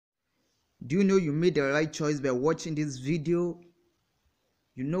Do you know you made the right choice by watching this video?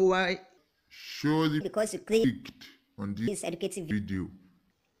 You know why? Surely Because you clicked on this educative video.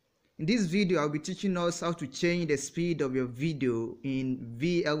 In this video, I'll be teaching us how to change the speed of your video in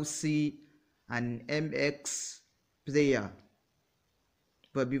VLC and MX Player.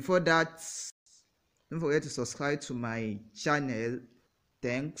 But before that, don't forget to subscribe to my channel.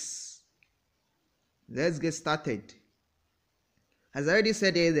 Thanks. Let's get started. As I already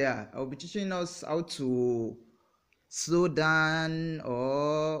said earlier, I'll be teaching us how to slow down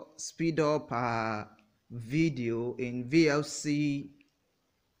or speed up a video in VLC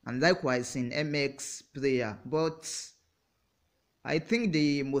and likewise in MX Player. But I think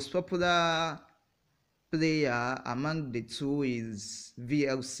the most popular player among the two is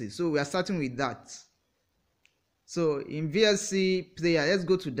VLC. So we are starting with that. So in VLC Player, let's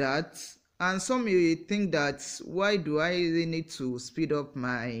go to that. And some may think that why do I really need to speed up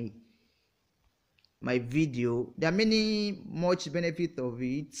my video? There are much benefit of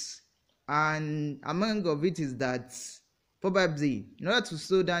it, and among of it is that probably in order to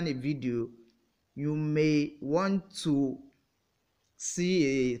slow down a video, you may want to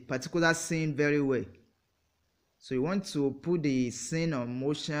see a particular scene very well. So you want to put the scene on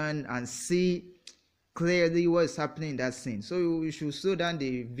motion and see clearly what is happening in that scene. So you should slow down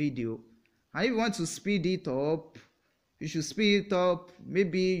the video. And if you want to speed it up, you should speed it up.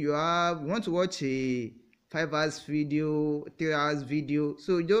 Maybe you want to watch a 5 hours video, 3 hours video.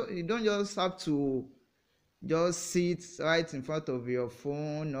 So you don't just have to just sit right in front of your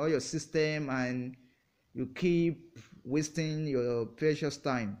phone or your system and you keep wasting your precious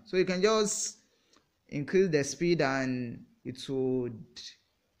time. So you can just increase the speed and it would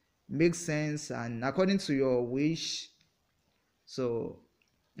make sense and according to your wish. So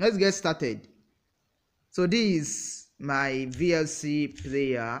let's get started. So this is my VLC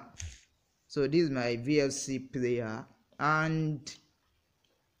player. And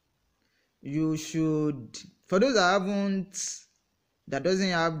you should, for those that doesn't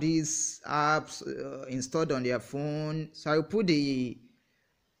have these apps installed on their phone, so I'll put the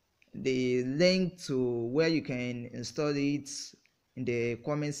link to where you can install it in the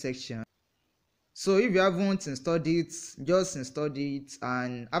comment section. So if you haven't installed it, just install it,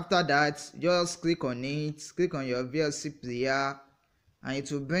 and after that just click on your VLC player and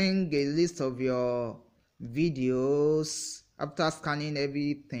it will bring a list of your videos after scanning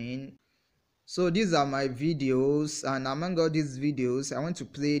everything. So these are my videos, and among all these videos I want to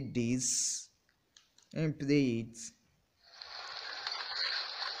play this. Let me play it.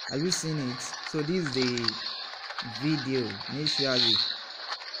 Have you seen it? So this is the video initially.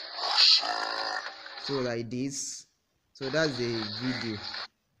 So like this. So that's the video.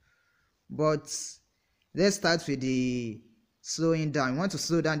 But let's start with the slowing down. I want to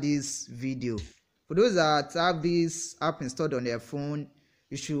slow down this video. For those that have this app installed on their phone,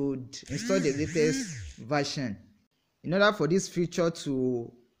 you should install the latest version. In order for this feature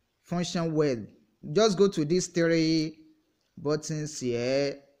to function well, just go to these 3 buttons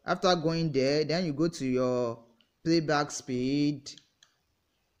here. After going there, then you go to your playback speed,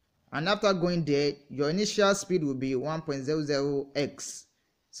 and after going there, your initial speed will be 1.00x.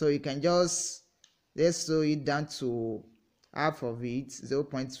 so you can just, let's slow it down to half of it,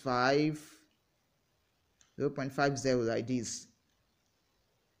 0.50 like this.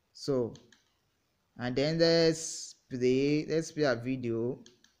 So, and then let's play a video.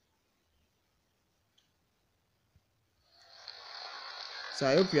 So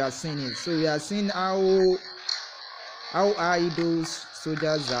I hope you are seeing it. So we are seeing how high those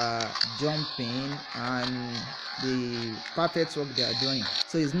soldiers are jumping and the perfect work they are doing.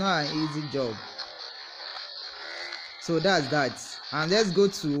 So it's not an easy job. So that's that. And let's go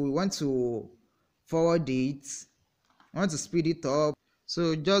to, we want to forward it, I want to speed it up.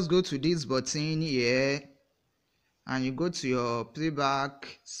 So just go to this button here and you go to your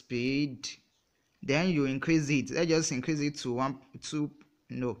playback speed, then you increase it. Let's just increase it to 1.2.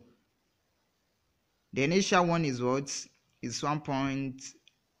 No, the initial one is what is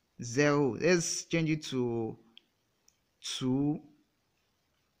 1.0. let's change it to 2.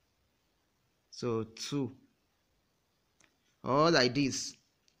 So 2, or like this,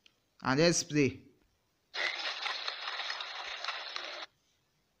 and let's play.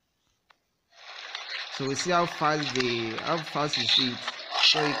 So we see how fast you see it.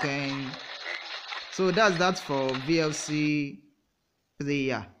 So you can, so that's that for VLC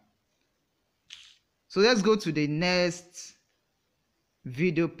player. So let's go to the next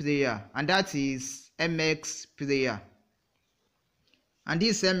video player, and that is MX Player. And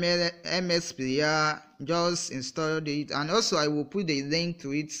this MX Player, just installed it, and also I will put the link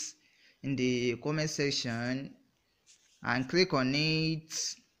to it in the comment section and click on it.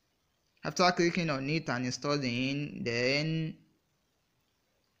 After clicking on it and installing, then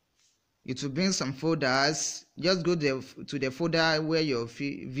it will bring some folders. Just go to the folder where your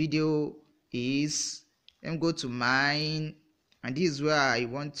video is, then go to mine, and this is where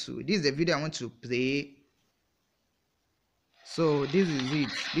this is the video I want to play. So this is it.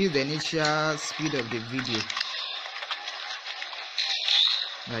 This is the initial speed of the video,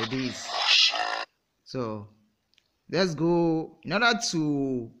 like this. So let's go. In order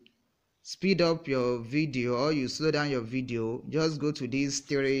to speed up your video or you slow down your video, just go to this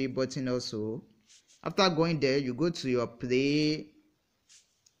 3 button also. After going there, you go to your play.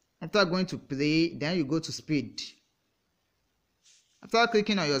 After going to play, then you go to speed. After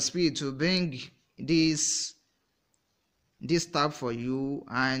clicking on your speed, to bring this tab for you,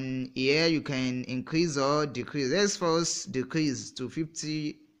 and here you can increase or decrease. Let's first decrease to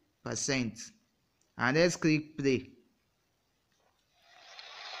 50%, and let's click play.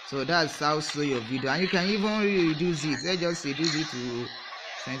 So that's how slow your video, and you can even reduce it. Let's just reduce it to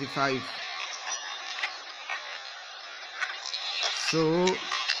 25. So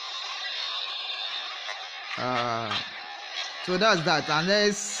that's that, and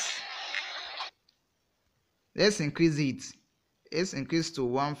let's increase it. Let's increase to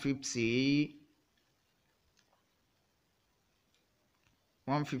 150.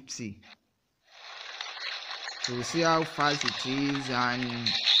 To see how fast it is, and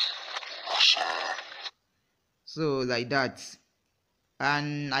so like that.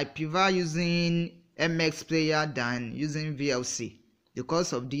 And I prefer using MX Player than using VLC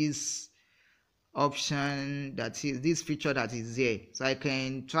because of this option, that is this feature that is here. So I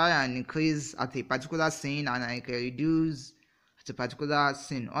can try and increase at a particular scene, and I can reduce at a particular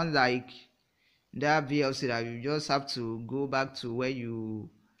scene, unlike that VLC that you just have to go back to where you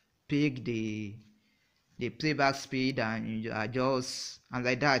pick the playback speed and you adjust, and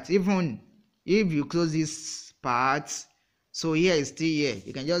like that. Even if you close this part, so here is still here,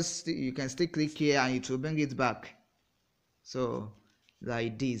 you can still click here and it will bring it back, so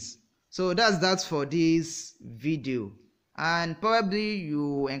like this. So that's that for this video, and probably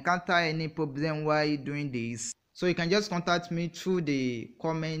you encounter any problem while doing this, so you can just contact me through the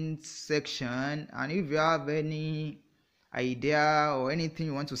comment section. And if you have any idea or anything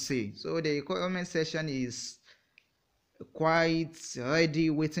you want to say, so the comment section is quite ready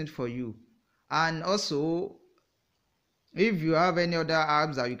waiting for you. And also, if you have any other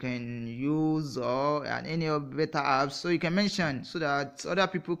apps that you can use, or any better apps, so you can mention, so that other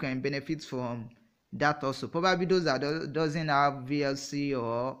people can benefit from that also, probably those that doesn't have VLC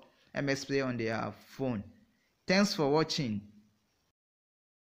or MX Player on their phone. Thanks for watching.